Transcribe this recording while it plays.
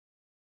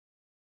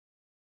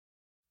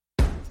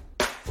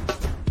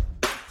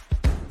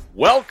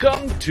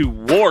Welcome to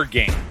War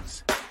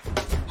Games,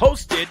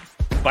 hosted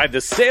by the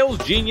sales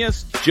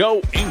genius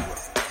Joe Ingram.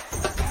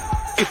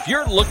 If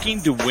you're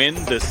looking to win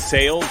the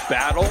sales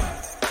battle,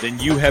 then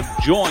you have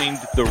joined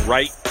the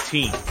right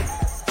team.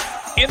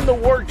 In the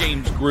War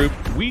Games group,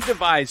 we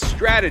devise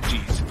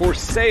strategies for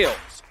sales,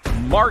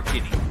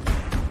 marketing,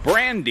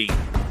 branding,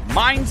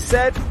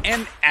 mindset,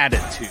 and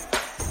attitude.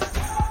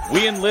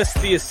 We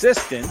enlist the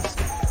assistance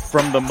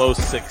from the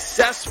most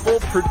successful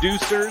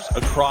producers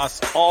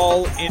across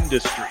all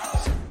industries.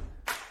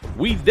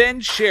 We then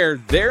share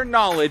their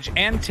knowledge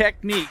and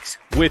techniques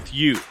with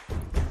you.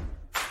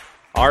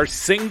 Our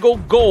single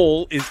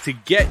goal is to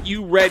get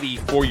you ready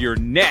for your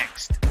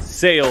next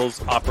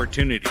sales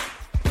opportunity.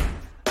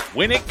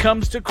 When it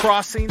comes to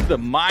crossing the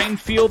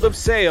minefield of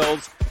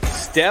sales,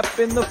 step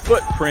in the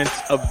footprints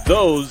of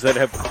those that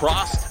have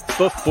crossed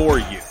before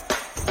you.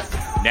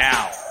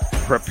 Now,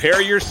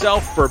 prepare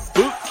yourself for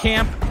boot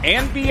camp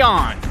and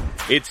beyond.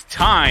 It's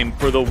time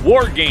for the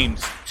War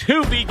Games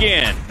to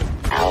begin.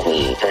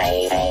 We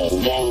play a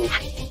game.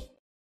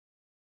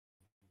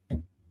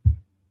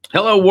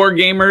 Hello, War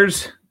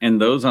Gamers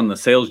and those on the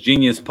Sales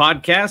Genius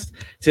podcast.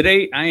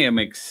 Today, I am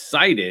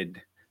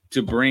excited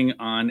to bring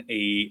on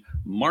a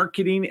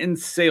marketing and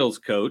sales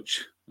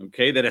coach,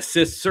 that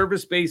assists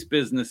service-based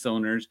business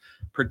owners,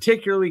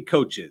 particularly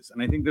coaches.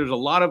 And I think there's a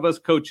lot of us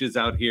coaches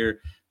out here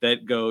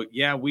that go,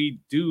 yeah, we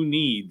do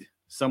need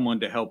someone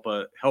to help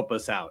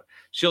us out.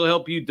 She'll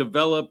help you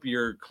develop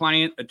your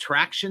client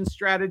attraction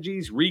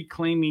strategies,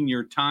 reclaiming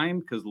your time,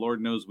 because Lord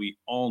knows we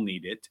all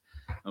need it,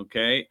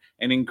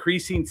 and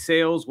increasing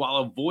sales while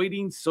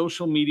avoiding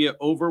social media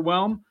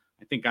overwhelm.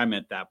 I think I'm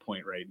at that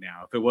point right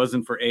now. If it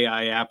wasn't for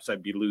AI apps,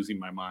 I'd be losing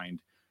my mind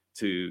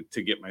to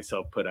get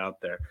myself put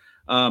out there.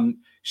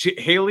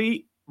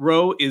 Hailey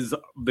Rowe is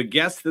the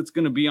guest that's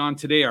going to be on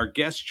today, our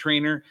guest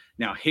trainer.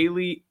 Now,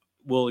 Hailey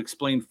will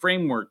explain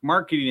framework,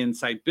 marketing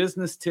insight,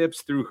 business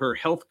tips through her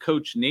Health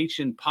Coach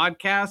Nation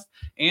podcast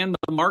and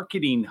the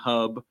Marketing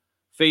Hub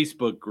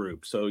Facebook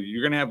group. So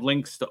you're going to have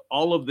links to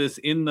all of this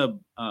in the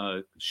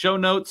show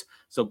notes.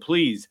 So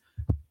please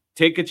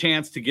take a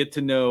chance to get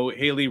to know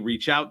Hailey,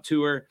 reach out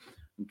to her.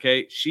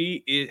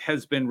 She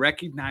has been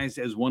recognized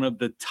as one of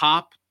the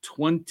top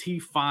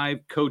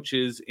 25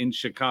 coaches in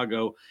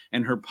Chicago,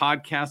 and her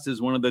podcast is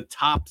one of the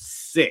top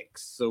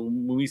 6. So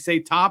when we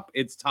say top,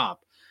 it's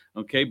top.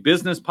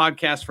 Business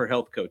podcast for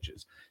health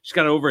coaches. She's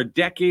got over a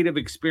decade of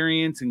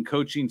experience in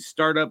coaching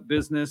startup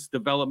business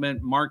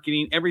development,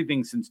 marketing,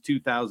 everything since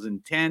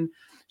 2010.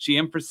 She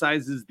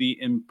emphasizes the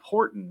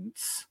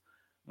importance,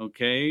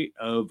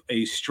 of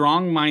a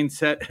strong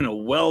mindset and a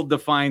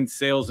well-defined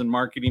sales and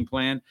marketing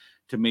plan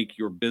to make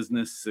your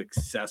business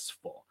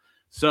successful.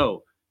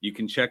 So you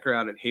can check her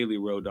out at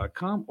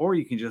HaileyRowe.com, or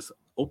you can just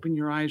open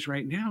your eyes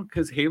right now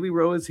because Hailey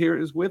Rowe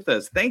is with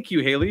us. Thank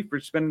you, Hailey, for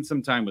spending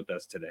some time with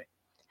us today.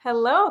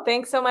 Hello.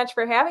 Thanks so much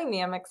for having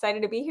me. I'm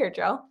excited to be here,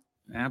 Joe.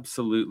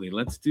 Absolutely.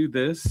 Let's do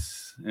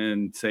this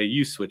and say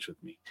you switch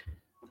with me.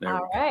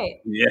 All right.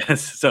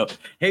 Yes. So,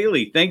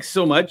 Hailey, thanks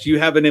so much. You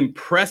have an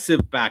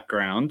impressive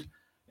background,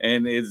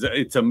 and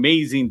it's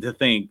amazing to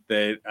think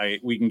that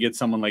we can get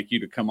someone like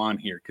you to come on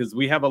here because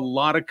we have a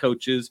lot of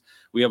coaches.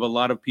 We have a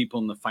lot of people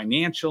in the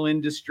financial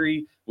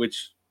industry,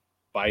 which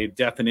by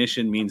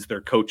definition means they're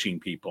coaching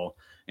people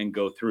and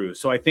go through.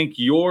 So I think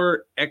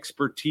your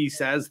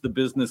expertise as the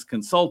business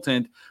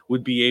consultant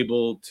would be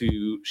able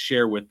to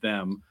share with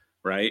them,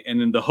 right? And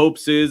then the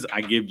hopes is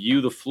I give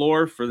you the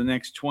floor for the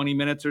next 20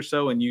 minutes or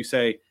so, and you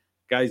say,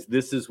 guys,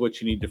 this is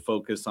what you need to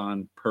focus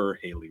on per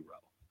Hailey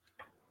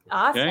Rowe.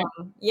 Awesome.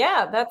 Okay?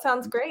 Yeah, that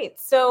sounds great.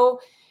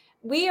 So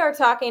we are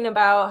talking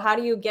about how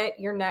do you get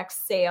your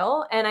next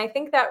sale? And I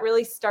think that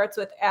really starts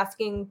with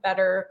asking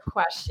better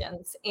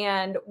questions.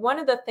 And one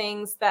of the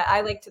things that I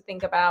like to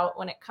think about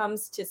when it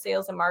comes to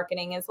sales and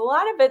marketing is a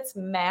lot of it's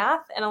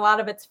math and a lot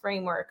of it's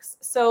frameworks.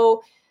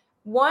 So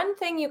one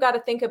thing you got to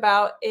think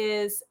about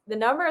is the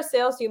number of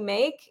sales you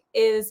make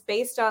is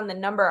based on the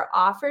number of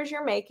offers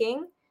you're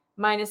making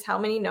minus how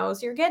many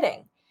no's you're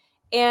getting.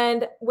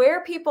 And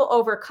where people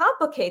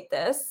overcomplicate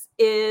this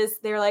is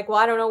they're like, well,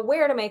 I don't know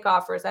where to make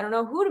offers. I don't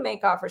know who to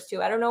make offers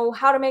to. I don't know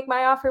how to make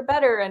my offer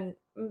better and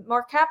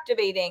more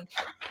captivating.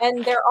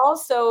 And they're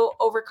also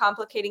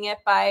overcomplicating it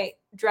by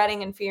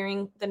dreading and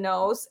fearing the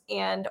no's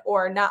and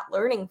or not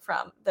learning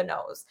from the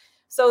no's.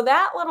 So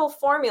that little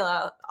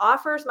formula,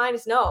 offers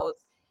minus no's,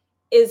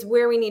 is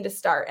where we need to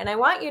start. And I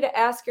want you to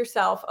ask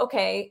yourself,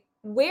 okay,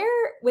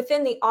 where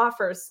within the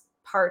offers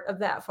part of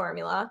that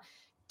formula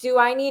do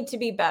I need to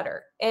be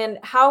better? And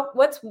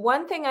what's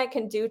one thing I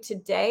can do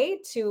today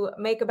to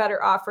make a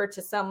better offer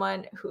to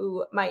someone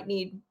who might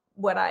need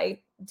what I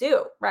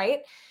do, right?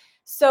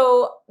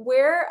 So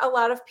where a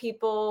lot of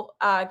people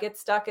get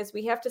stuck is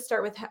we have to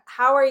start with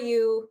how are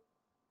you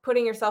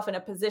putting yourself in a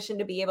position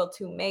to be able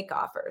to make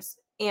offers?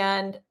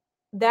 And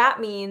that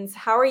means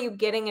how are you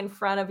getting in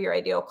front of your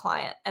ideal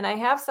client? And I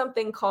have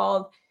something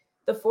called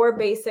the 4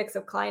 basics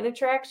of client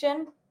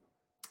attraction.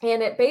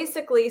 And it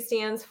basically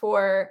stands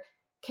for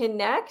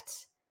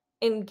connect,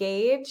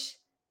 engage,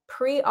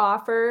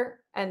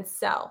 pre-offer, and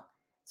sell.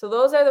 So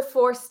those are the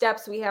 4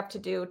 steps we have to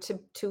do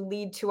to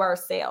lead to our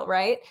sale,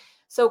 right?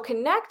 So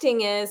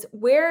connecting is,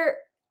 where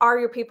are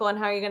your people and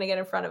how are you going to get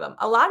in front of them?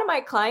 A lot of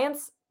my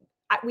clients,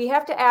 we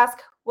have to ask,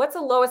 what's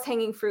the lowest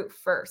hanging fruit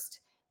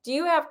first? Do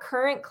you have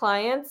current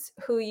clients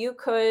who you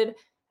could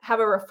have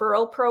a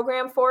referral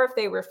program for if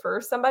they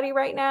refer somebody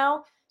right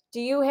now? Do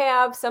you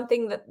have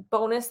something that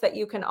bonus that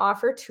you can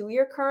offer to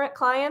your current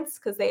clients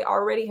because they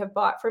already have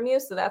bought from you?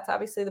 So that's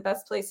obviously the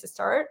best place to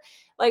start.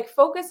 Like,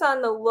 focus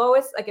on the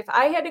lowest. Like, if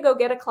I had to go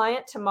get a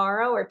client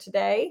tomorrow or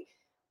today,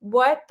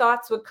 what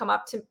thoughts would come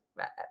up to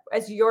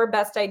as your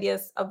best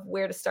ideas of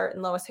where to start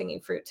and lowest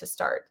hanging fruit to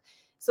start?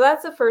 So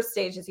that's the first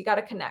stage, is you got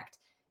to connect.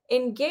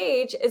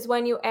 Engage is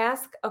when you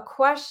ask a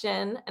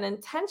question, an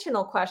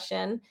intentional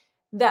question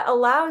that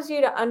allows you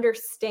to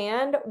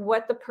understand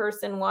what the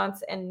person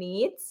wants and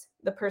needs,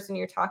 the person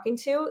you're talking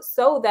to,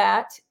 so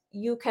that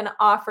you can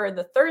offer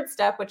the third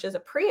step, which is a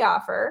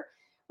pre-offer,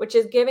 which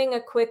is giving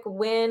a quick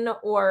win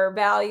or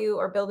value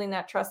or building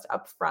that trust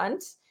up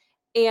front.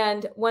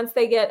 And once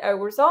they get a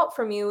result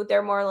from you,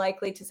 they're more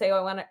likely to say, oh,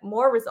 I want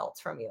more results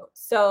from you.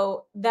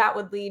 So that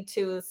would lead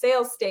to the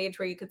sales stage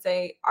where you could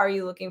say, are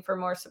you looking for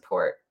more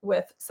support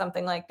with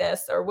something like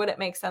this? Or would it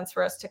make sense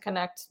for us to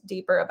connect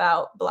deeper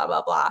about blah,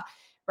 blah, blah,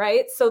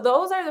 right? So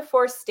those are the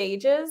 4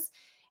 stages.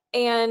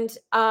 And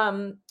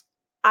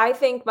I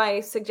think my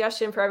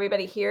suggestion for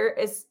everybody here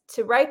is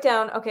to write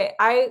down, okay,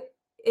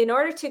 in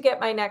order to get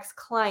my next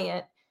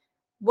client,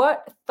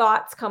 what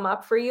thoughts come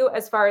up for you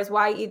as far as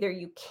why either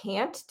you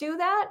can't do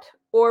that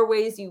or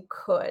ways you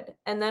could?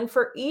 And then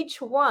for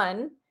each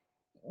one,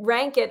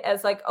 rank it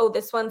as like, oh,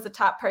 this one's the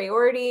top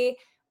priority,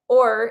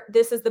 or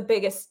this is the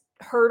biggest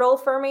hurdle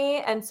for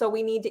me. And so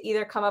we need to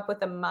either come up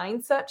with a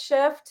mindset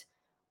shift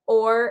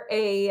or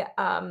a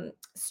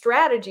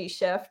strategy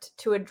shift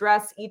to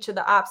address each of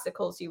the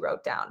obstacles you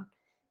wrote down.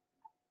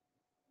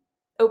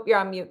 Oh, you're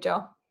on mute,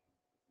 Joe.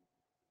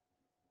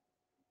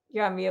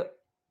 You're on mute.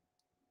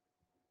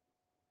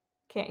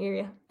 Can't hear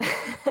you.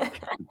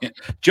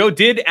 Joe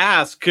did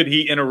ask, could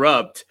he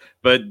interrupt,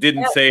 but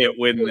didn't say it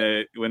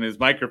when his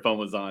microphone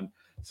was on.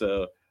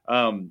 So,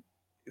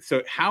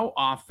 so how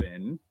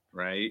often,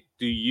 right,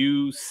 do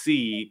you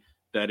see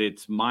that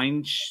it's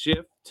mind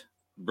shift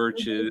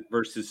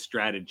versus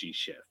strategy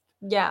shift?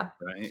 Yeah.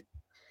 Right.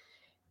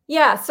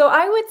 Yeah. So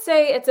I would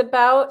say it's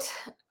about,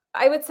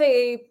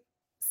 70%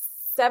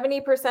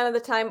 of the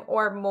time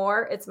or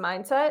more, it's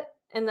mindset.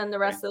 And then the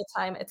rest of the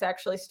time, it's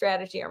actually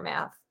strategy or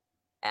math.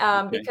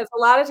 Because a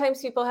lot of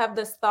times people have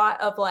this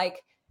thought of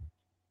like,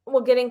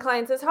 well, getting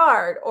clients is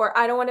hard, or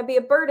I don't want to be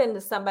a burden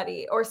to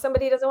somebody, or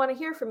somebody doesn't want to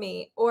hear from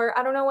me, or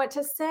I don't know what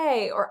to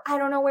say, or I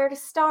don't know where to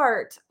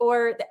start,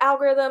 or the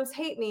algorithms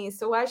hate me,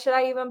 so why should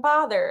I even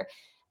bother?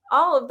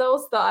 All of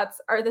those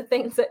thoughts are the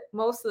things that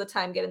most of the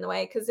time get in the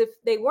way, because if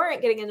they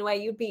weren't getting in the way,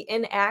 you'd be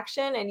in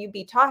action and you'd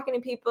be talking to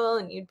people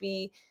and you'd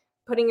be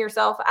putting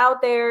yourself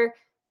out there.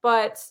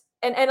 But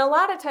and a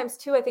lot of times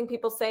too, I think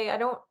people say, I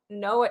don't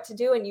know what to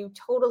do. And you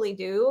totally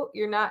do.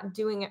 You're not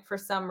doing it for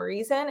some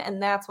reason.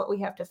 And that's what we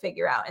have to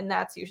figure out. And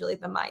that's usually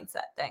the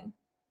mindset thing.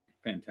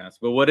 Fantastic.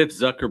 But what if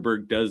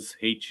Zuckerberg does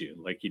hate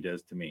you like he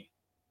does to me?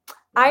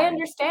 I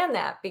understand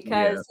that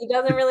because he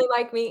doesn't really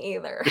like me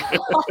either.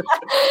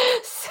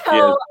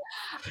 So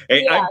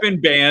hey, I've been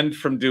banned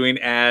from doing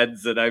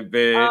ads, and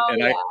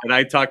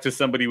I talked to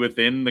somebody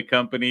within the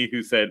company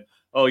who said,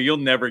 oh, you'll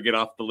never get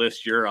off the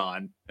list you're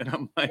on. And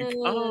I'm like,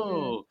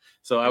 oh,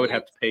 so I would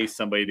have to pay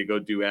somebody to go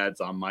do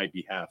ads on my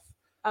behalf.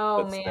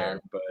 Oh man.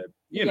 There. But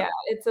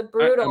it's a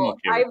brutal. I'm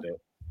okay with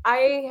it.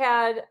 I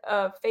had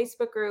a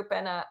Facebook group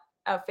and a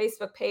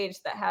Facebook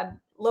page that had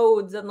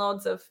loads and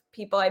loads of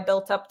people I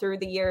built up through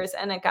the years,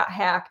 and it got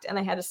hacked and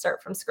I had to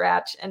start from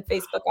scratch, and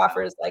Facebook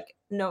offers like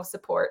no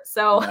support.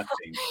 So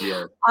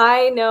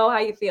I know how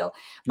you feel.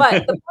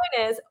 But the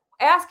point is,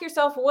 ask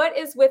yourself, what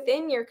is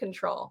within your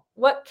control?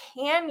 What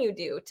can you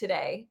do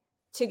today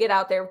to get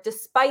out there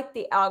despite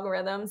the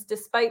algorithms,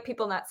 despite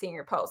people not seeing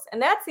your posts?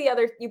 And that's the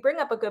other, you bring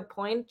up a good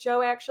point,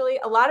 Joe, actually.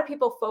 A lot of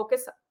people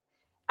focus,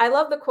 I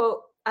love the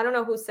quote, I don't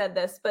know who said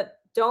this,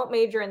 but don't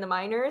major in the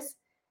minors.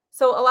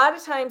 So a lot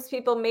of times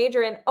people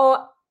major in,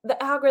 oh,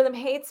 the algorithm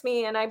hates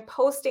me and I'm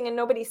posting and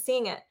nobody's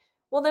seeing it.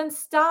 Well, then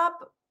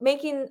stop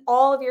making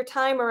all of your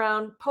time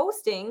around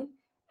posting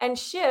and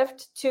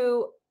shift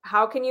to,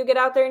 how can you get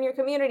out there in your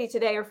community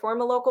today or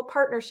form a local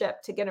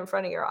partnership to get in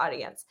front of your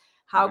audience?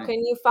 How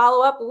can you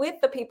follow up with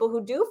the people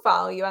who do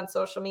follow you on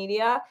social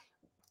media,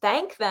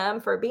 thank them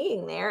for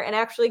being there, and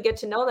actually get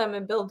to know them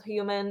and build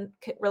human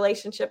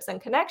relationships and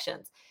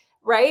connections,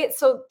 right?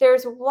 So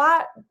there's a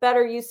lot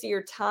better use of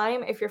your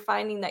time if you're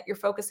finding that you're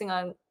focusing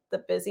on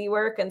the busy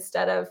work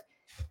instead of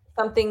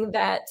something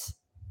that,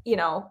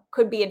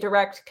 could be a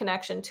direct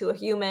connection to a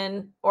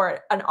human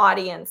or an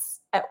audience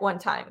at one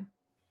time.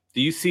 Do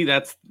you see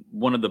that's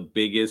one of the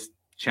biggest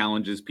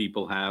challenges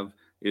people have,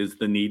 is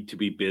the need to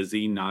be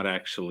busy, not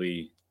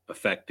actually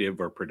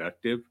effective or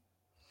productive?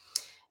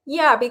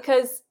 Yeah,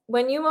 because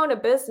when you own a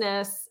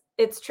business,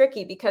 it's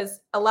tricky because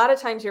a lot of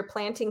times you're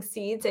planting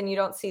seeds and you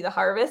don't see the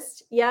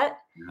harvest yet.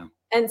 Yeah.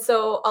 And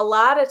so a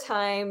lot of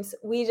times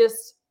we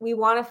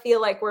want to feel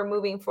like we're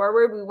moving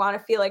forward. We want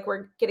to feel like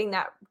we're getting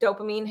that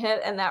dopamine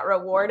hit and that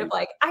reward of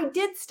like, I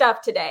did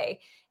stuff today.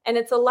 And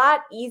it's a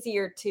lot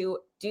easier to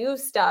do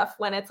stuff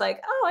when it's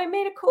like, oh, I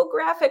made a cool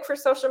graphic for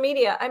social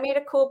media. I made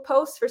a cool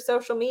post for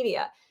social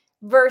media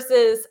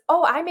versus,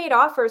 oh, I made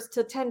offers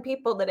to 10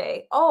 people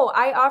today. Oh,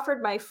 I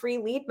offered my free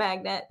lead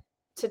magnet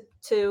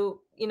to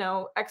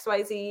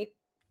XYZ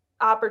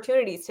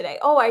opportunities today.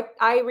 Oh,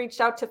 I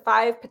reached out to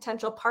 5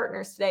 potential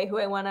partners today who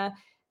I want to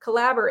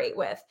collaborate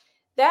with.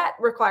 That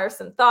requires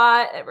some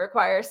thought. It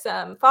requires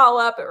some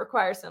follow-up. It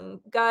requires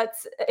some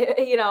guts.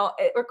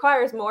 It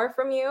requires more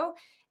from you.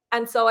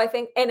 And so I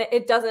think, and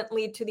it doesn't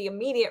lead to the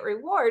immediate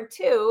reward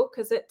too,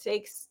 because it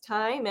takes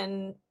time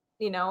and,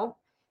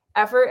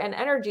 effort and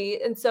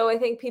energy. And so I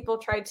think people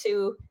try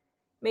to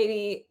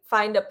maybe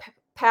find a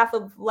path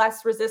of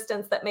less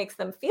resistance that makes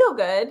them feel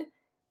good,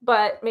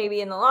 but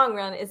maybe in the long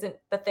run isn't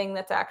the thing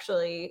that's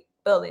actually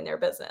building their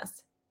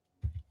business.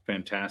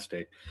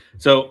 Fantastic.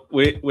 So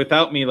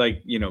without me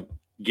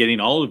getting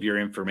all of your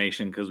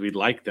information, because we'd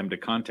like them to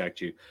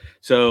contact you.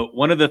 So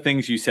one of the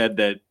things you said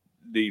that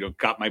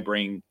got my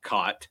brain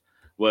caught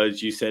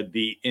was you said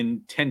the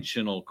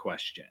intentional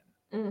question,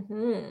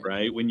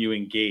 right? When you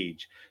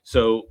engage.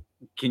 So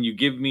can you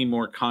give me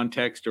more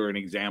context or an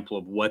example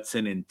of what's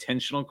an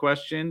intentional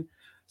question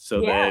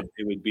so that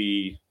it would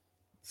be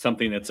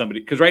something that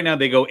somebody, because right now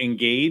they go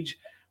engage,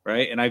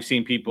 right? And I've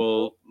seen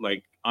people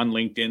like on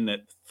LinkedIn that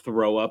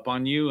throw up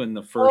on you in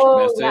the first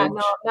message. Yeah, no,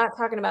 I'm not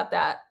talking about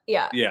that.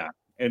 Yeah. Yeah.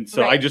 And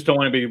so I just don't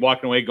want to be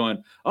walking away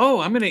going,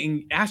 oh, I'm going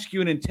to ask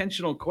you an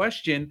intentional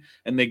question.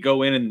 And they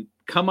go in and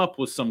come up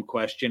with some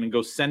question and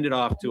go send it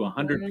off to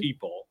 100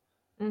 people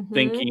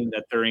thinking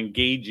that they're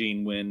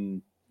engaging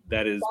when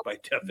that is by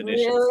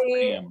definition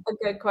really spam. A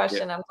good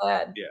question.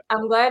 Yeah.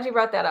 I'm glad you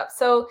brought that up.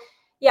 So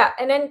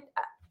and then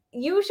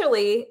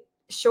usually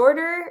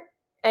shorter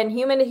and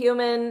human to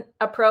human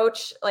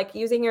approach, like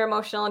using your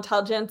emotional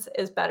intelligence,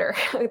 is better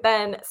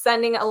than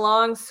sending a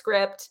long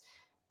script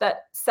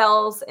that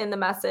sells in the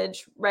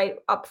message right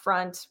up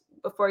front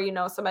before you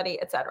know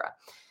somebody, etc.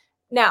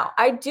 Now,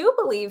 I do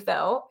believe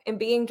though in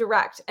being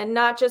direct and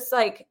not just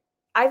like,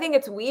 I think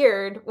it's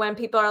weird when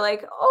people are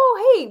like,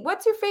 oh, hey,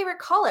 what's your favorite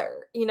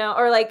color?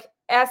 Or like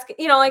ask,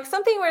 like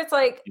something where it's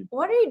like,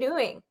 what are you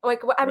doing?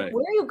 Like, where are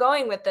you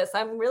going with this?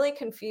 I'm really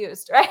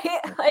confused, right?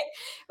 Like,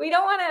 we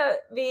don't want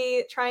to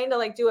be trying to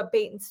like do a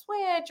bait and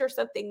switch or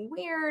something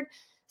weird.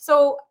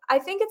 So I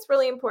think it's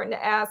really important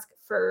to ask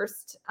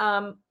first,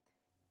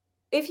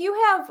 if you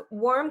have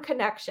warm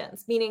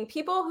connections, meaning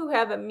people who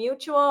have a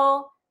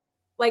mutual,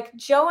 like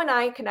Joe and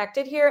I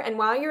connected here. And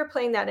while you were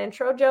playing that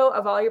intro, Joe,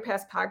 of all your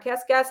past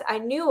podcast guests, I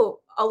knew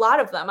a lot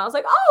of them. I was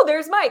like, oh,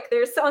 there's Mike,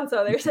 there's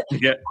so-and-so, there's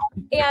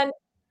And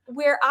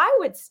where I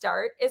would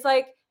start is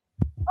like,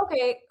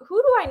 okay,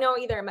 who do I know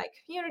either in my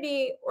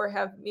community or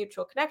have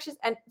mutual connections?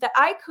 And that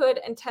I could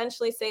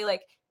intentionally say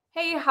like,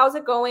 hey, how's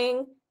it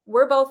going?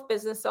 We're both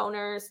business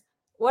owners.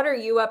 What are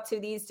you up to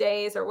these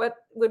days? Or what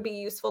would be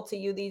useful to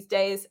you these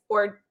days?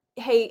 Or,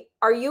 hey,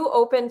 are you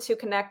open to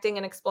connecting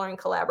and exploring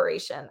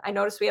collaboration? I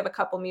noticed we have a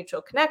couple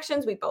mutual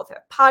connections. We both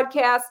have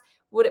podcasts.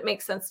 Would it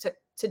make sense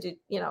to do,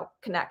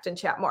 connect and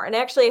chat more? And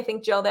actually, I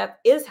think, Joe, that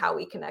is how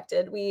we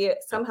connected. We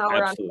somehow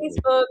were on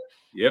Facebook.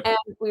 Yep. And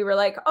we were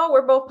like, oh,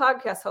 we're both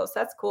podcast hosts.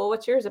 That's cool.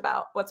 What's yours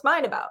about? What's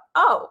mine about?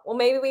 Oh, well,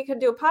 maybe we could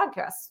do a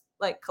podcast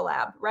like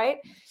collab, right?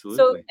 Absolutely.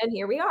 So, and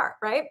here we are,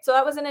 right? So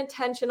that was an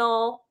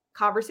intentional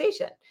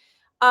conversation.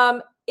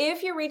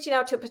 If you're reaching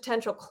out to a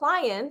potential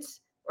client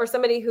or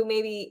somebody who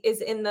maybe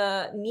is in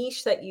the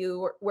niche that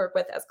you work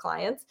with as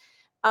clients,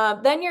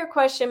 then your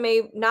question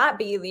may not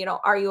be,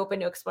 are you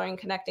open to exploring,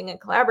 connecting, and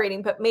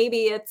collaborating? But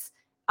maybe it's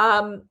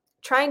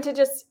trying to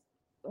just,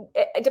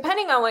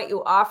 depending on what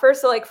you offer.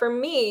 So like for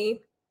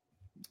me,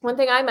 one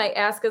thing I might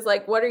ask is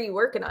like, what are you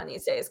working on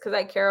these days? Because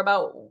I care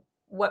about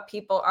what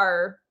people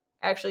are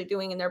actually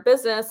doing in their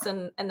business.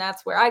 And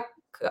that's where I,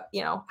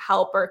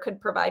 help or could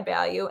provide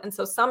value. And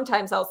so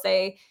sometimes I'll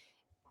say,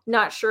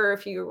 not sure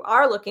if you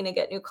are looking to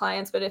get new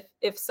clients, but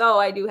if so,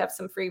 I do have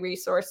some free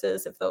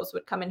resources if those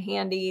would come in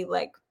handy,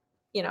 like,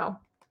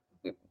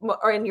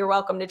 and you're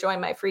welcome to join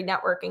my free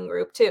networking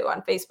group too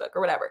on Facebook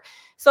or whatever.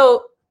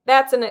 So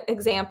that's an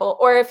example.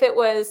 Or if it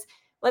was,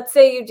 let's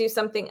say you do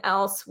something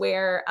else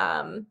where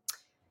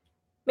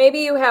maybe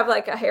you have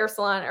like a hair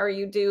salon or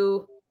you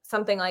do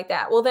something like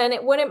that. Well, then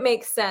it wouldn't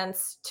make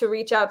sense to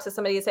reach out to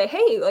somebody and say,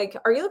 hey, like,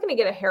 are you looking to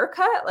get a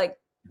haircut? Like,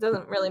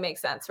 doesn't really make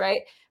sense,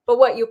 right? But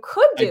what you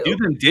could do, I do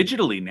them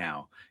digitally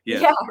now.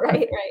 Yeah,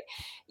 right.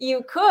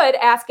 You could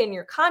ask in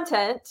your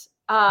content,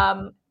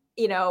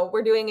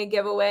 we're doing a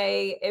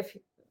giveaway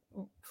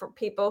for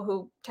people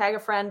who tag a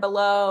friend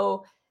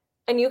below,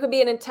 and you could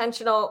be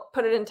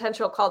put an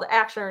intentional call to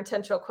action or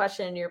intentional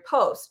question in your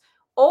post.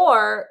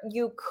 Or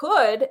you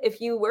could,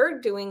 if you were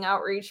doing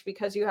outreach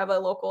because you have a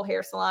local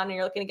hair salon and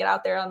you're looking to get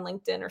out there on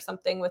LinkedIn or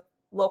something with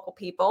local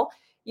people,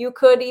 you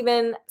could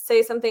even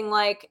say something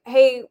like,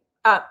 hey,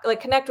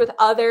 like connect with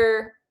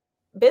other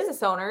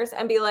business owners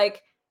and be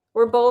like,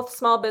 we're both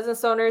small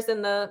business owners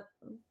in the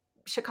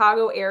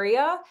Chicago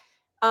area.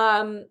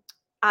 I'm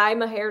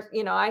a hair,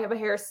 I have a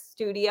hair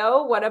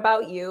studio. What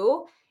about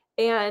you?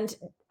 And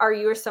are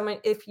you or someone,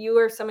 if you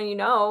or someone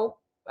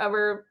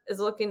ever is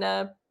looking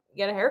to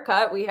get a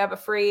haircut, we have a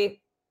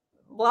free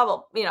blah,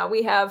 blah,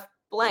 we have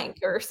blank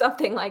or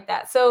something like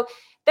that. So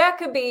that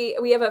could be,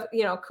 we have a,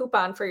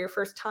 coupon for your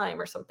first time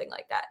or something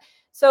like that.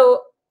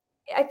 So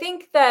I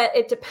think that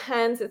it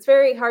depends. It's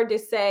very hard to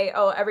say,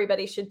 oh,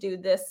 everybody should do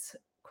this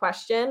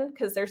question,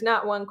 because there's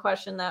not one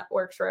question that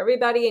works for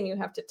everybody and you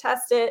have to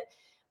test it.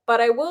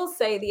 But I will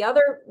say the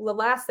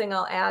last thing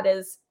I'll add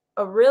is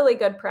a really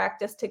good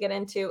practice to get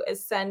into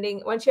is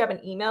once you have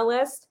an email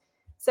list,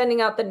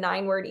 sending out the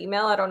 9-word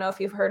email. I don't know if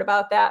you've heard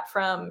about that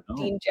from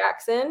Dean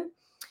Jackson.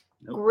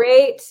 Nope.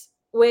 Great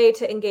way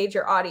to engage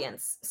your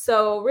audience.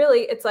 So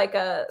really it's like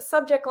a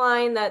subject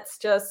line that's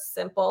just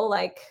simple,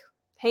 like,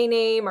 hey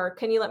name, or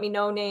can you let me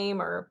know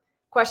name, or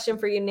question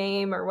for your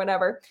name, or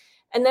whatever.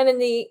 And then in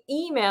the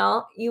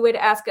email, you would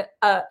ask,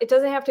 it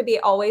doesn't have to be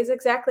always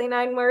exactly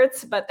 9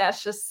 words, but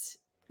that's just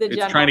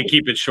it's trying to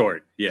keep it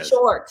short. Yes.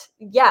 Short.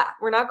 Yeah.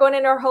 We're not going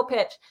into our whole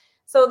pitch.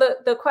 So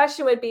the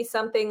question would be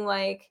something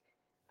like,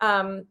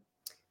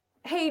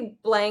 hey,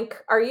 blank,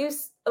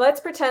 let's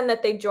pretend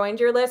that they joined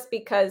your list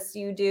because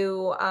you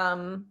do,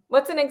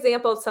 what's an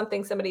example of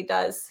something somebody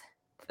does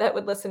that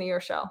would listen to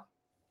your show?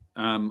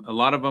 A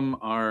lot of them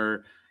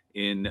are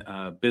in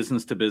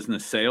business to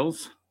business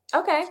sales.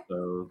 Okay.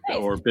 So, nice.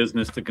 Or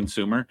business to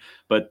consumer,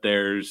 but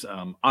there's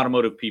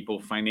automotive people,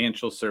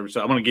 financial service.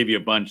 So I'm going to give you a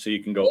bunch so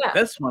you can go,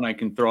 this one I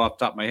can throw off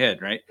the top of my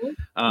head, right?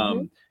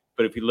 Mm-hmm.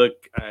 But if you look,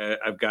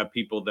 I've got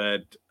people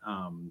that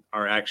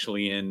are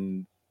actually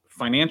in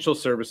financial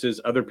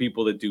services, other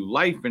people that do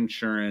life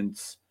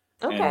insurance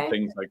and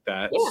things like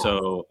that. Yeah.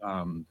 So,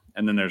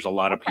 and then there's a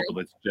lot of people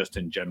that's just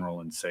in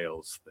general in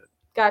sales.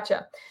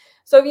 Gotcha.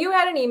 So if you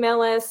had an email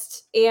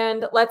list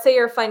and let's say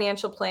you're a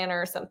financial planner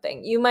or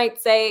something, you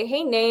might say,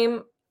 hey,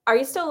 name,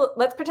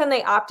 let's pretend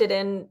they opted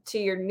in to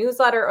your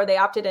newsletter, or they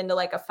opted into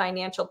like a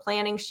financial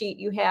planning sheet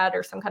you had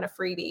or some kind of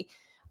freebie.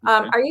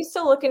 Okay. Are you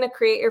still looking to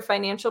create your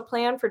financial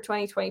plan for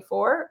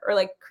 2024, or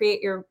like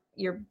create your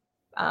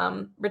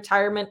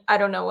retirement? I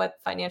don't know what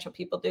financial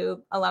people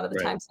do a lot of the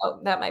time,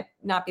 so that might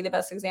not be the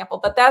best example,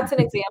 but that's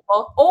an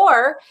example.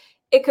 Or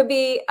it could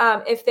be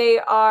if they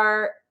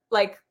are,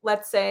 like,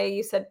 let's say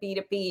you said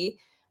B2B,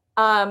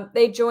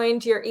 they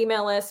joined your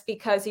email list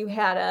because you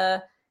had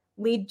a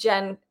lead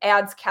gen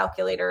ads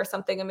calculator or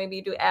something, and maybe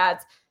you do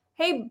ads.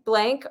 Hey,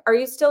 blank, are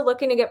you still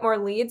looking to get more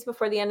leads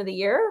before the end of the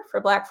year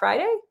for Black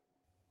Friday?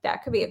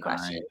 That could be a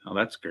question. Oh,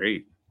 that's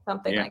great.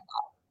 Something like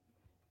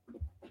that.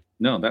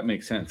 No, that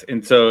makes sense.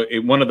 And so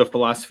one of the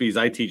philosophies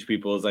I teach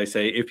people is I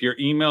say, if your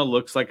email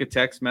looks like a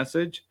text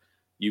message,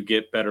 you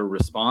get better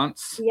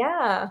response.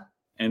 Yeah.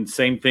 And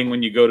same thing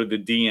when you go to the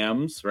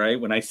DMs,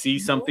 right? When I see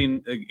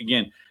something,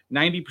 again,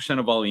 90%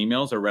 of all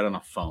emails are read on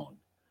a phone.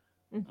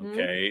 Mm-hmm.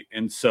 Okay.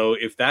 And so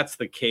if that's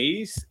the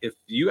case, if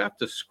you have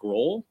to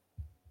scroll,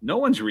 no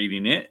one's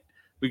reading it.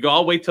 We go,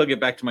 I'll wait till I get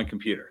back to my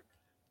computer.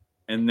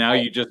 And now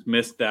you just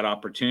missed that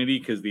opportunity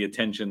because the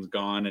attention's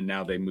gone and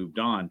now they moved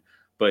on.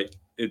 But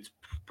it's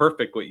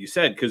perfect what you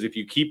said, because if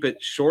you keep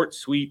it short,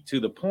 sweet, to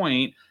the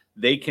point,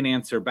 they can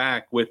answer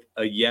back with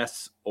a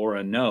yes or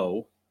a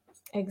no.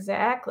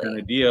 Exactly. Kind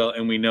of deal.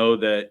 And we know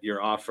that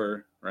your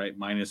offer, right,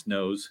 minus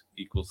no's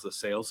equals the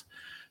sales.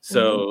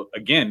 So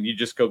again, you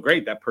just go,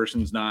 great, that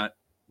person's not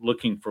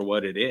looking for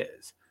what it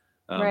is.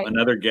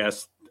 Another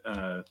guest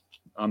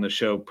on the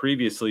show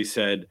previously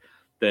said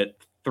that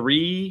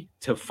 3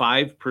 to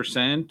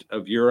 5%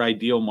 of your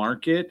ideal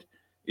market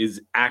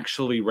is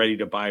actually ready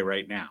to buy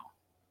right now.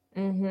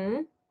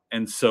 Mm-hmm.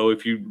 And so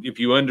if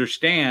you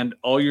understand,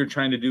 all you're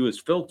trying to do is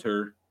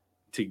filter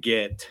to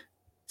get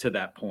to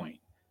that point.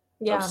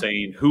 Yeah. Of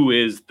saying who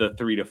is the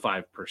 3 to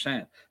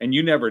 5%. And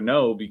you never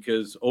know,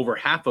 because over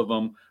half of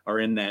them are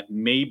in that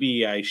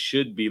maybe I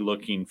should be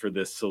looking for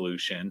this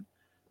solution,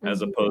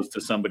 as opposed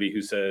to somebody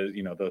who says,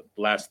 the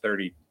last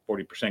 30,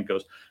 40%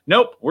 goes,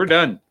 nope, we're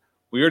done.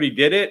 We already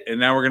did it.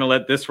 And now we're going to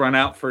let this run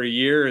out for a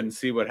year and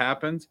see what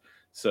happens.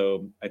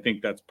 So I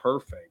think that's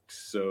perfect.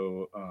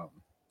 So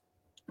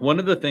one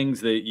of the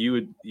things that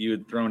you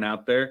had thrown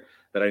out there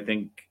that I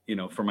think,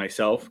 for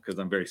myself, because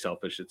I'm very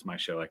selfish, it's my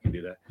show, I can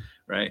do that,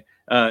 right?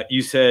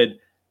 You said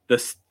the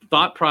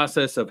thought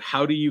process of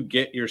how do you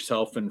get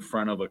yourself in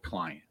front of a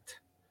client?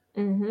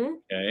 Mm-hmm.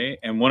 Okay.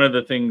 And one of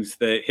the things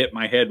that hit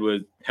my head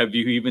was, have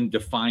you even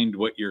defined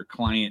what your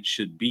client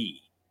should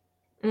be?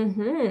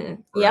 Mm-hmm. Right?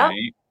 Yeah.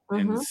 Mm-hmm.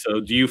 And so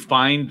do you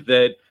find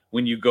that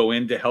when you go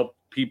in to help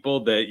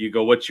people that you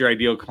go, what's your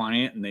ideal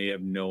client? And they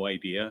have no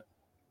idea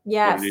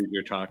what it is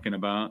you're talking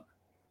about?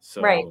 So,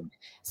 right.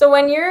 So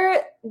when you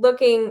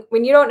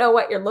don't know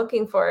what you're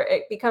looking for,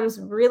 it becomes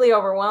really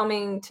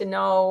overwhelming to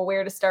know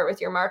where to start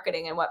with your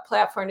marketing and what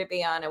platform to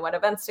be on and what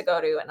events to go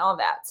to and all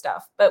that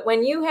stuff. But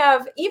when you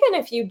have, even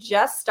if you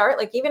just start,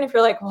 like, even if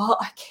you're like, well,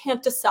 I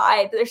can't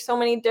decide, there's so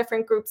many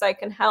different groups I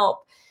can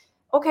help.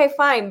 Okay,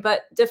 fine.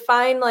 But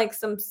define like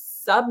some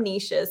sub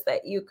niches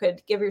that you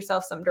could give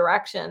yourself some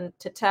direction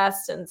to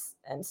test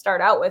and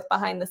start out with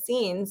behind the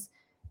scenes.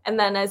 And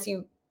then as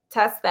you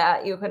test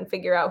that, you can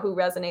figure out who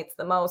resonates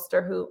the most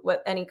or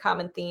what any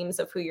common themes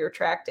of who you're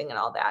attracting and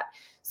all that.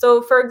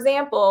 So for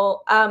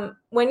example,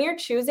 when you're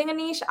choosing a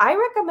niche, I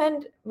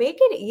recommend make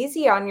it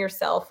easy on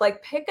yourself.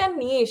 Like pick a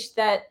niche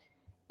that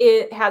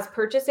it has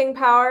purchasing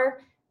power,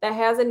 that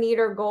has a need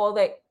or goal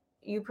that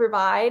you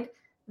provide,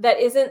 that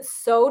isn't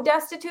so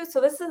destitute. So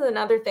this is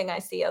another thing I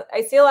see.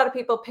 I see a lot of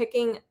people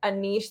picking a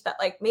niche that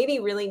like maybe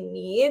really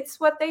needs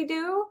what they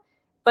do,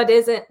 but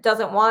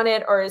doesn't want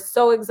it or is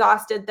so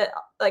exhausted that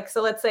like,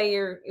 so let's say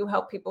you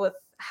help people with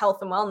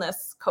health and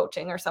wellness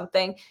coaching or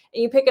something,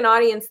 and you pick an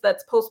audience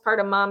that's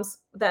postpartum moms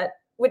that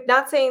would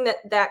not saying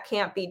that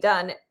can't be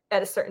done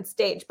at a certain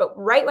stage, but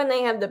right when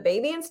they have the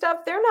baby and stuff,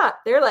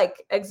 they're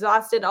like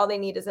exhausted. All they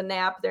need is a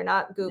nap. They're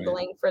not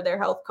Googling for their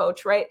health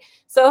coach. Right.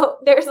 So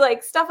there's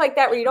like stuff like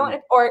that where you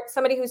don't, or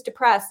somebody who's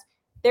depressed,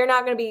 they're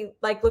not going to be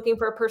like looking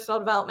for a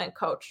personal development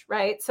coach.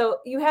 Right. So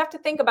you have to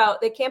think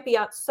about, they can't be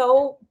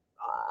so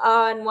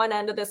on one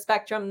end of the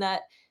spectrum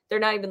that they're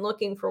not even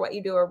looking for what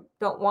you do or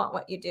don't want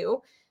what you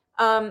do.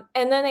 And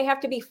then they have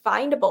to be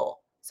findable.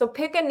 So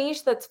pick a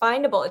niche that's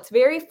findable. It's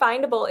very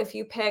findable if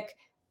you pick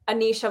a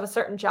niche of a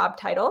certain job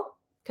title,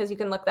 because you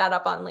can look that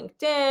up on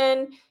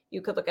LinkedIn.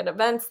 You could look at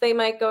events they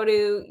might go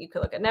to. You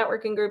could look at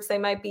networking groups they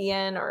might be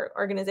in or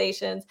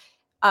organizations.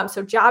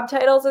 So job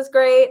titles is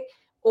great.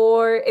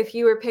 Or if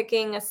you were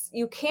picking,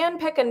 you can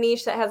pick a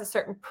niche that has a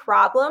certain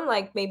problem,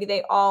 like maybe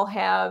they all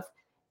have,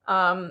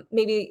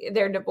 maybe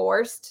they're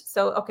divorced.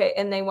 So, okay,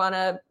 and they want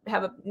to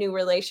have a new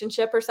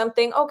relationship or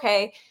something.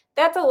 Okay,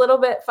 that's a little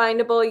bit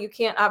findable. You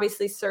can't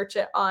obviously search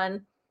it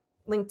on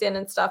LinkedIn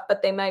and stuff,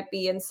 but they might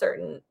be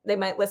they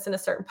might listen to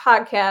certain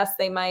podcasts.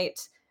 They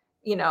might,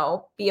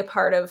 be a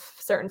part of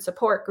certain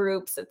support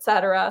groups,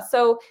 etc.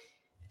 So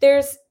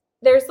there's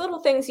little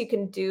things you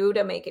can do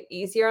to make it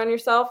easier on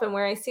yourself. And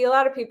where I see a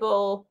lot of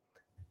people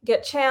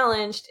get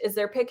challenged is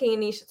they're picking a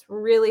niche that's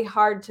really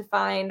hard to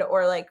find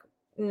or like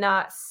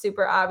not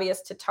super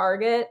obvious to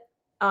target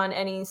on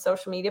any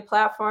social media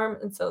platform.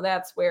 And so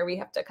that's where we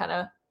have to kind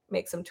of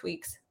make some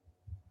tweaks.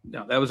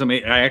 No, that was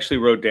amazing. I actually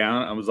wrote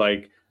down, I was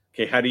like,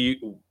 okay, how do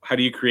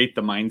you create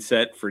the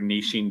mindset for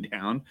niching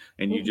down?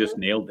 And you just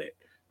nailed it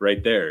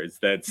right there. It's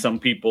that some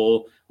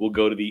people will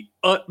go to the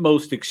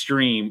utmost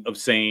extreme of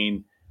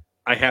saying,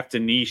 I have to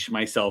niche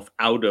myself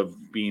out of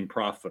being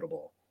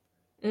profitable.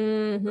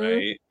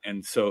 Right.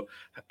 And so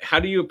how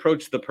do you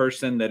approach the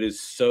person that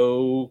is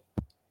so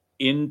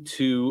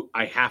into,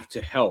 I have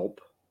to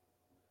help,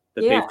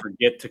 that they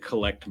forget to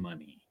collect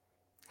money?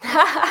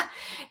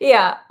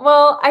 Yeah.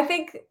 Well, I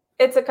think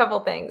it's a couple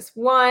things.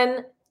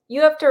 One,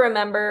 you have to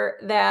remember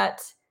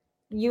that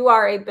you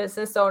are a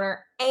business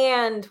owner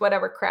and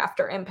whatever craft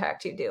or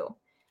impact you do.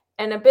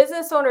 And a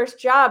business owner's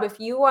job, if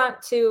you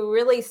want to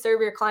really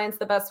serve your clients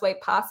the best way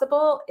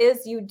possible,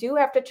 is you do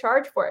have to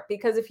charge for it.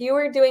 Because if you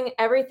are doing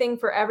everything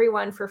for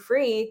everyone for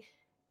free,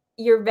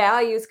 your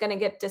value is going to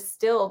get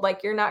distilled.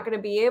 Like you're not going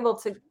to be able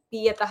to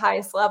be at the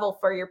highest level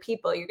for your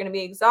people. You're going to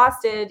be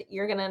exhausted.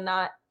 You're going to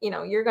not,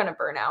 you're going to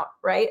burn out.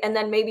 Right. And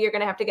then maybe you're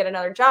going to have to get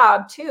another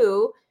job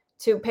too,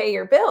 to pay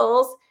your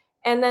bills.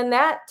 And then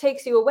that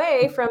takes you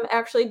away from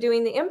actually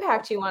doing the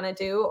impact you want to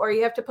do, or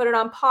you have to put it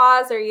on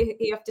pause, or you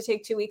have to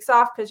take 2 weeks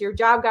off because your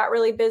job got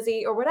really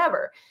busy or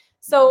whatever.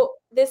 So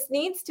this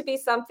needs to be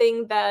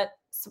something that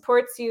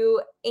supports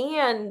you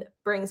and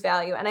brings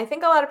value. And I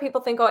think a lot of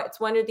people think, oh,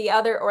 it's one or the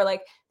other, or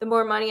like the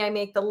more money I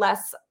make, the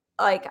less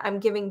like I'm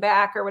giving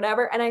back or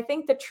whatever. And I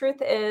think the truth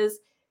is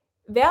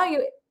value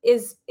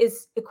is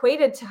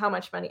equated to how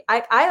much money.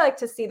 I like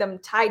to see them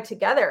tied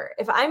together.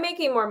 If I'm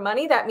making more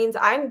money, that means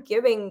I'm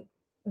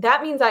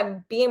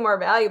being more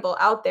valuable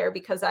out there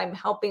because I'm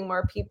helping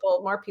more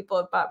people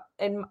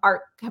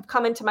have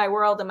come into my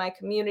world and my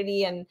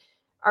community and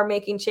are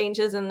making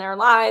changes in their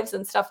lives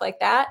and stuff like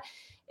that.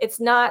 It's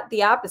not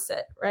the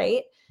opposite,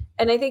 right?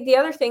 And I think the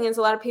other thing is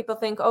a lot of people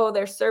think, oh,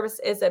 their service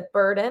is a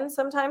burden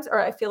sometimes, or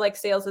I feel like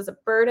sales is a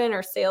burden,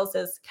 or sales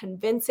is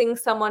convincing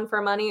someone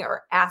for money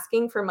or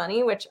asking for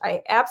money, which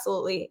I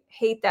absolutely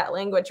hate that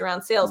language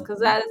around sales because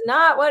that is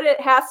not what it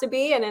has to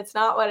be, and it's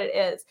not what it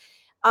is.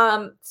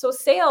 So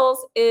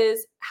sales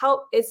is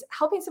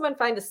helping someone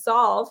find a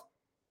solve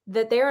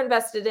that they're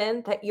invested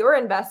in, that you're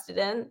invested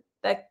in,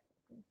 that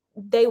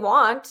they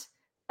want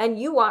and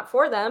you want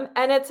for them.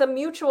 And it's a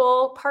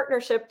mutual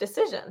partnership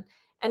decision.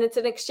 And it's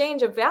an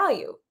exchange of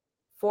value.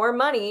 For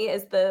money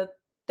is the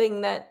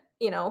thing that,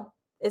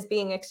 is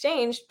being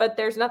exchanged, but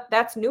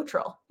that's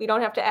neutral. We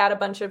don't have to add a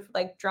bunch of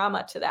like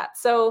drama to that.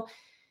 So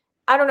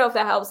I don't know if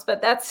that helps,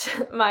 but that's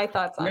my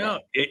thoughts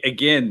on it.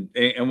 Again,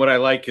 and what I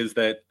like is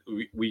that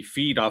we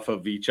feed off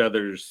of each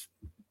other's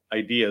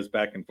ideas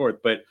back and forth.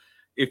 But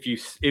if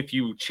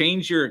you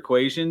change your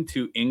equation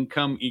to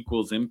income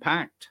equals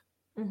impact,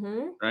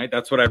 right?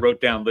 That's what I wrote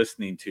down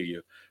listening to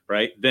you,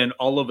 right? Then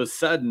all of a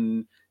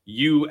sudden,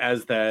 you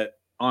as that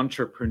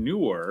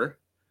entrepreneur,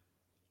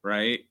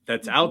 right,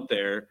 that's out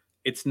there,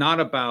 it's not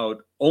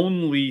about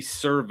only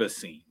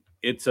servicing.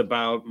 It's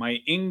about my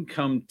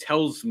income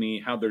tells me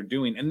how they're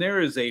doing. And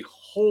there is a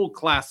whole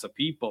class of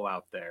people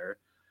out there,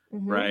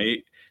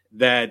 right,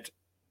 that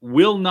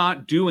will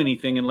not do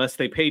anything unless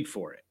they paid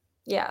for it.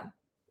 Yeah,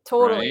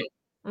 totally.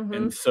 Right?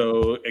 And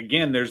so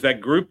again, there's that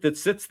group that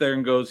sits there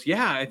and goes,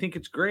 yeah, I think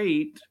it's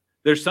great.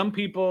 There's some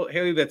people,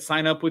 Hailey, that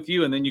sign up with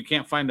you and then you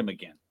can't find them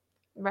again.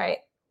 Right.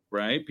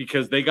 Right.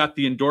 Because they got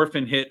the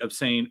endorphin hit of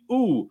saying,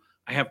 ooh,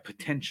 I have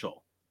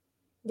potential.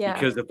 Yeah.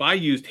 Because if I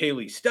used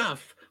Hailey's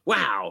stuff,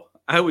 wow,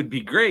 I would be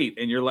great.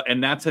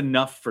 And that's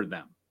enough for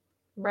them.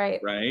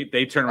 Right. Right.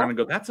 They turn around and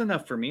go, that's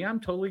enough for me.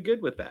 I'm totally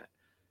good with that.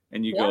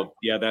 And you go,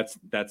 yeah,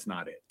 that's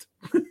not it.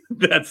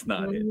 That's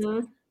not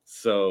it.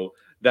 So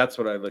that's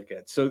what I look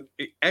at. So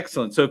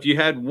excellent. So if you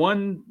had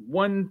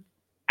one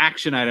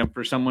action item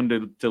for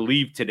someone to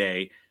leave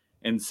today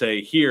and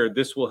say, here,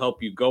 this will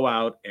help you go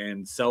out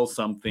and sell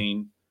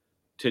something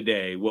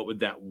today, what would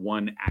that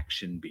one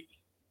action be?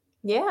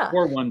 Yeah.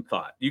 Or one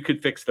thought. You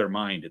could fix their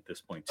mind at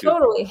this point too.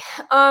 Totally.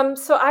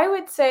 So I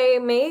would say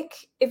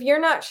if you're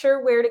not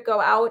sure where to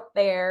go out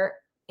there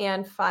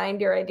and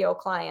find your ideal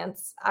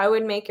clients, I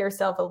would make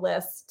yourself a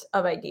list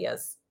of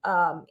ideas.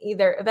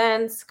 Either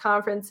events,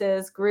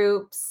 conferences,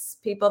 groups,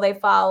 people they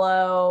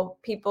follow,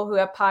 people who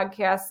have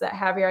podcasts that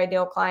have your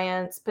ideal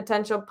clients,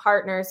 potential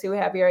partners who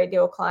have your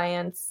ideal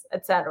clients,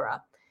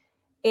 etc.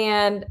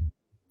 And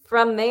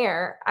from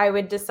there, I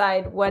would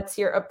decide what's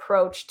your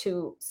approach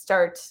to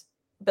start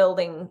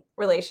building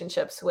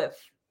relationships with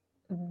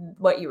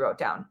what you wrote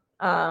down.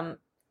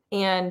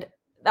 And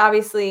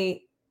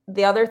obviously,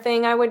 the other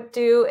thing I would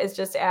do is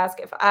just ask,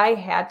 if I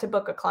had to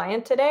book a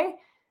client today,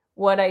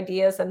 what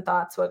ideas and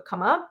thoughts would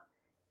come up,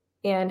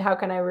 and how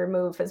can I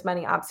remove as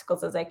many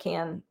obstacles as I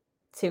can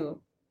to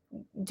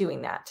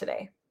doing that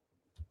today?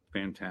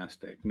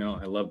 Fantastic. No,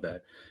 I love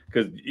that.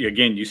 Because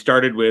again, you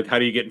started with how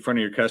do you get in front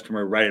of your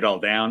customer, write it all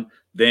down,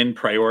 then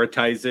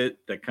prioritize it.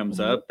 That comes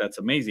up. That's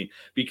amazing.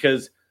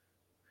 Because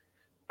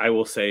I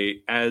will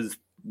say, as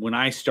when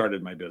I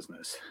started my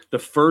business, the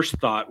first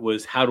thought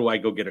was, how do I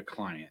go get a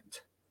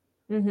client?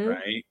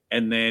 Right.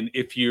 And then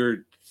if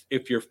your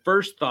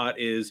first thought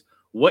is,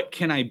 what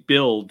can I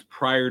build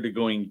prior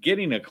to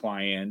getting a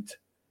client,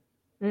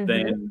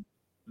 then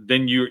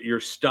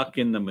you're stuck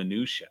in the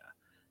minutia.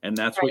 And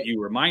that's what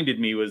you reminded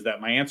me, was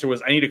that my answer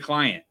was, I need a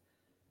client.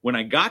 When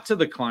I got to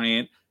the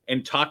client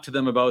and talked to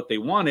them about what they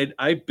wanted,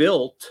 I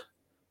built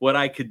what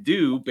I could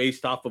do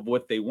based off of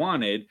what they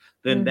wanted.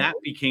 Then that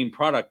became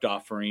product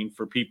offering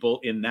for people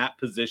in that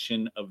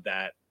position of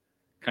that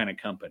kind of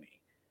company.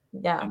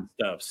 Yeah. And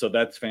stuff. So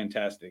that's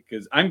fantastic,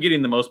 because I'm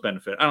getting the most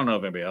benefit. I don't know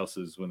if anybody else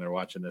is when they're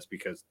watching this,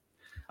 because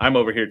I'm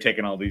over here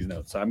taking all these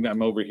notes. So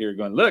I'm over here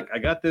going, look, I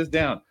got this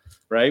down.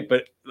 Right.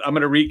 But I'm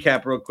going to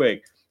recap real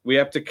quick. We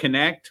have to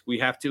connect. We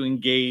have to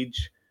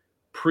engage,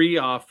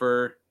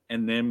 pre-offer,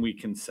 and then we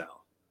can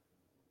sell.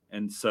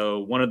 And so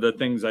one of the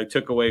things I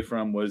took away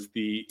from was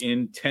the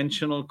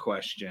intentional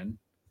question,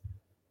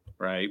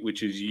 right?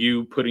 Which is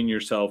you putting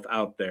yourself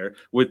out there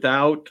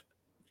without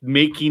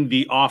making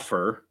the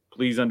offer.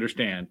 Please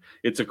understand,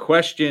 it's a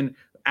question.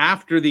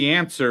 After the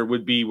answer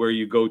would be where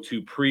you go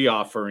to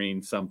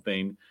pre-offering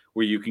something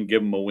where you can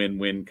give them a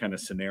win-win kind of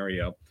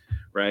scenario,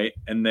 right?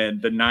 And then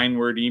the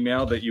 9-word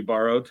email that you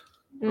borrowed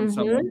from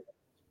someone,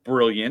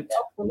 brilliant,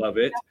 love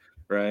it,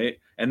 right?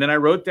 And then I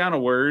wrote down a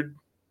word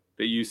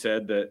that you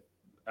said that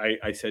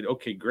I said,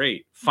 okay,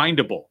 great,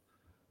 findable,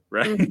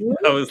 right?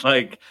 I was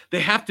like,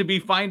 they have to be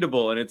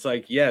findable, and it's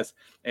like, yes,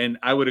 and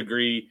I would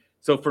agree.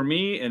 So for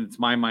me, and it's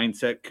my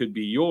mindset, could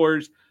be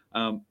yours.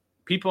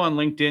 People on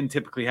LinkedIn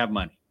typically have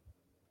money,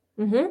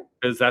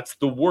 because that's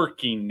the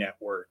working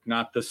network,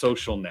 not the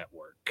social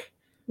network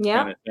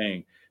kind of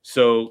thing.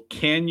 So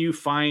can you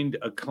find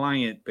a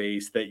client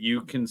base that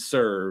you can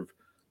serve,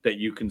 that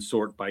you can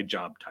sort by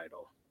job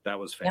title? That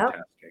was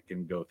fantastic.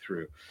 And go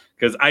through,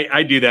 because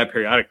I do that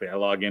periodically. I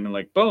log in and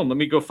like, boom, let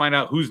me go find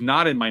out who's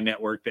not in my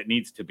network that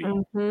needs to be,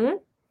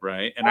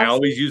 right? And I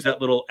always use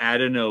that little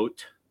add a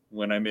note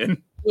when I'm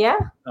in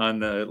on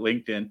the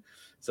LinkedIn.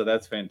 So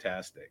that's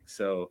fantastic.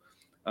 So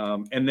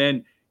and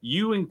then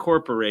you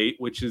incorporate,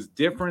 which is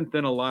different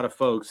than a lot of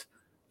folks,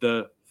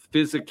 the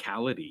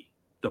physicality,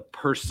 the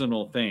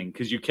personal thing,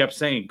 because you kept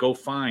saying, go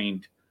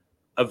find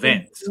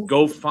events,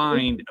 go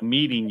find a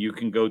meeting you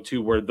can go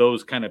to where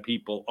those kind of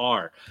people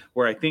are,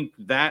 where I think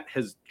that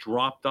has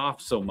dropped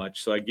off so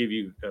much. So I give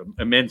you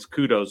immense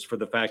kudos for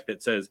the fact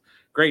that says,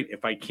 great,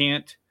 if I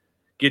can't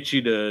get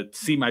you to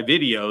see my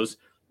videos,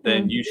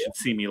 then you should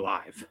see me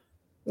live.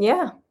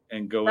 Yeah.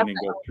 And go in and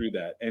go through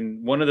that.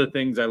 And one of the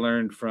things I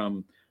learned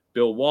from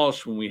Bill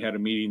Walsh when we had a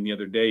meeting the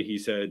other day, he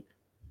said,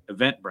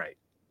 Eventbrite.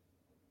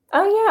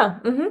 Oh, yeah.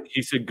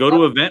 He said, go to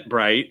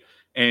Eventbrite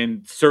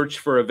and search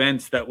for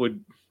events that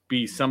would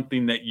be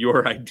something that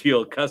your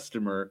ideal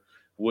customer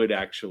would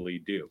actually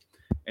do.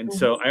 And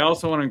so I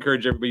also want to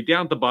encourage everybody,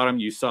 down at the bottom,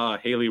 you saw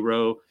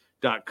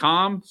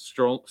HaileyRowe.com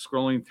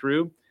scrolling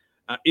through.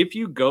 If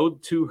you go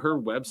to her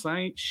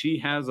website, she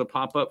has a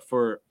pop-up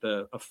for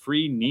a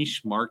free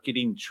niche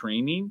marketing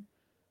training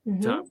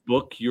to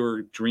book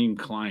your dream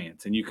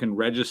clients, and you can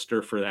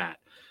register for that.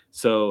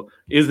 So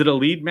is it a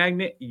lead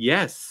magnet?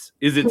 Yes.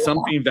 Is it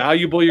something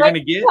valuable you're going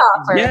to get?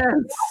 Yes.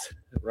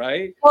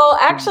 Right. Well,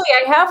 actually,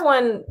 I have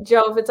one,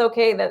 Joe, if it's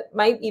okay, that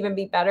might even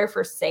be better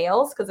for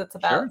sales because it's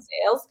about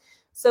sales.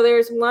 So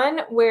there's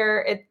one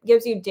where it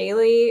gives you a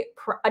daily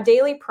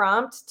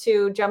prompt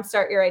to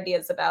jumpstart your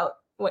ideas about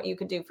what you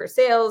could do for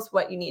sales,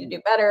 what you need to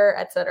do better,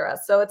 etc.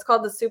 So it's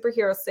called the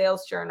Superhero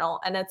Sales Journal,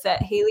 and it's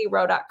at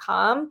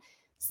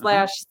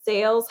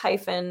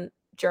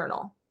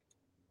HaileyRowe.com/sales-journal.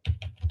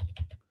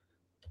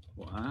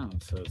 Wow.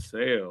 So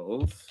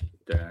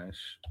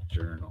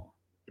sales-journal.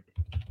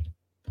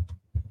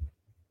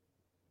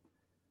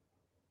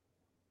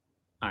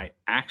 I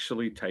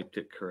actually typed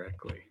it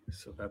correctly.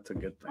 So that's a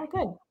good thing. Oh,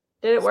 good.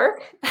 Did it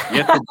work?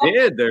 Yes, it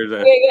did. There's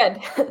a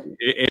good.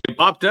 It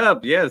popped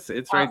up. Yes,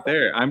 it's right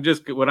there.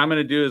 What I'm going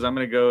to do is I'm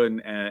going to go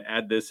and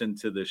add this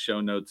into the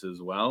show notes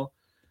as well.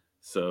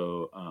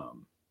 So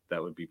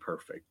that would be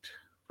perfect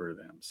for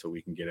them, so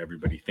we can get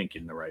everybody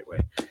thinking the right way.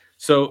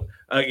 So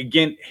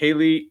again,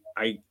 Hailey,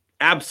 I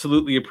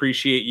absolutely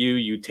appreciate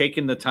you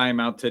taking the time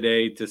out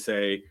today to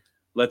say,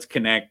 let's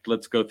connect,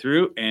 let's go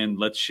through, and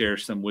let's share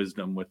some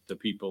wisdom with the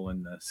people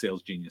in the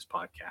Sales Genius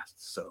podcast.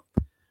 So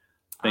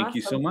thank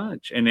you so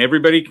much. And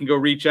everybody can go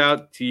reach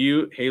out to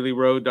you,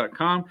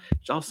 HaileyRowe.com.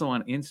 She's also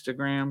on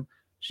Instagram.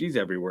 She's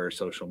everywhere,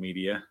 social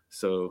media.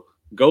 So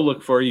go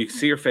look for her. You can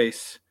see her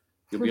face.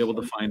 You'll be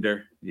able to find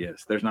her.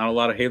 Yes, there's not a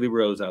lot of Hailey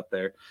Rowes out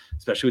there,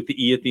 especially with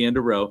the E at the end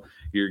of Rowe.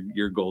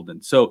 You're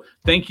golden. So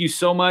thank you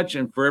so much.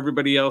 And for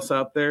everybody else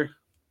out there,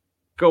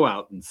 go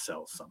out and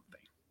sell something.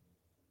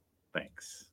 Thanks.